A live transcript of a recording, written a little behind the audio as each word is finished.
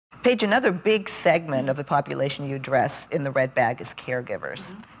Paige, another big segment of the population you address in the Red Bag is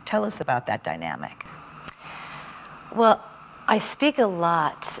caregivers. Tell us about that dynamic. Well, I speak a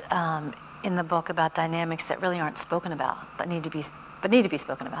lot in the book about dynamics that really aren't spoken about, but need to be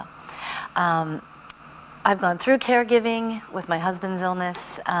spoken about. I've gone through caregiving with my husband's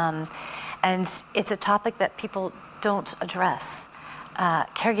illness, and it's a topic that people don't address.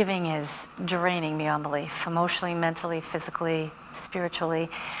 Caregiving is draining beyond belief, emotionally, mentally, physically, spiritually.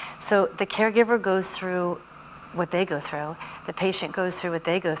 So the caregiver goes through what they go through, the patient goes through what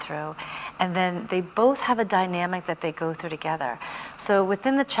they go through, and then they both have a dynamic that they go through together. So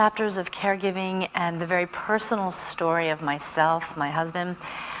within the chapters of caregiving and the very personal story of myself, my husband,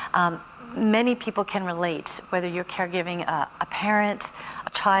 many people can relate, whether you're caregiving a parent, a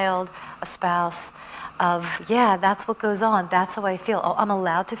child, a spouse, of, yeah, that's what goes on, that's how I feel. Oh, I'm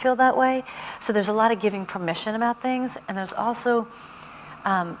allowed to feel that way. So there's a lot of giving permission about things, and there's also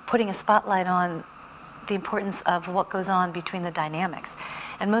putting a spotlight on the importance of what goes on between the dynamics.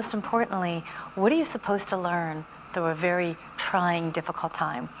 And most importantly, what are you supposed to learn through a very trying, difficult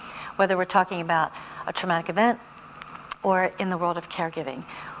time? Whether we're talking about a traumatic event or in the world of caregiving.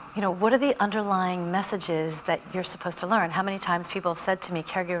 You know, what are the underlying messages that you're supposed to learn? How many times people have said to me,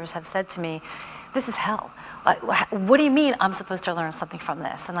 caregivers have said to me, this is hell. What do you mean I'm supposed to learn something from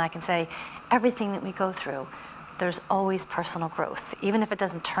this? And I can say, everything that we go through, there's always personal growth. Even if it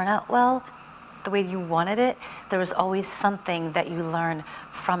doesn't turn out well, the way you wanted it, there was always something that you learn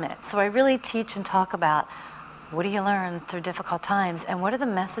from it. So I really teach and talk about what do you learn through difficult times, and what are the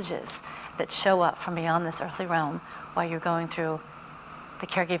messages that show up from beyond this earthly realm while you're going through the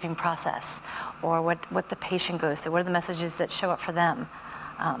caregiving process, or what the patient goes through. What are the messages that show up for them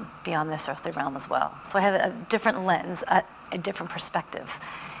beyond this earthly realm as well? So I have a different lens, a different perspective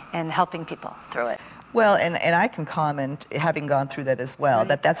in helping people through it. Well, and I can comment, having gone through that as well,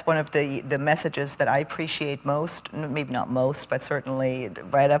 Right. that's one of the messages that I appreciate most, maybe not most, but certainly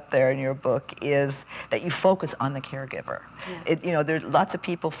right up there in your book, is that you focus on the caregiver. Yeah. You know, there's lots of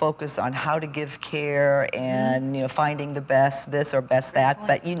people focus on how to give care and, you know, finding the best this or best that,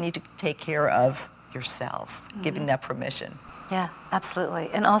 but you need to take care of yourself, giving that permission. Yeah, absolutely.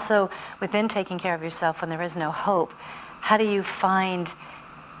 And also, within taking care of yourself when there is no hope, how do you find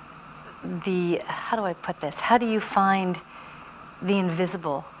how do I put this? How do you find the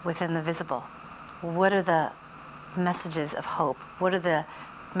invisible within the visible? What are the messages of hope? What are the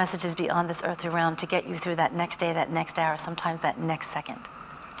messages beyond this earthly realm to get you through that next day, that next hour, sometimes that next second?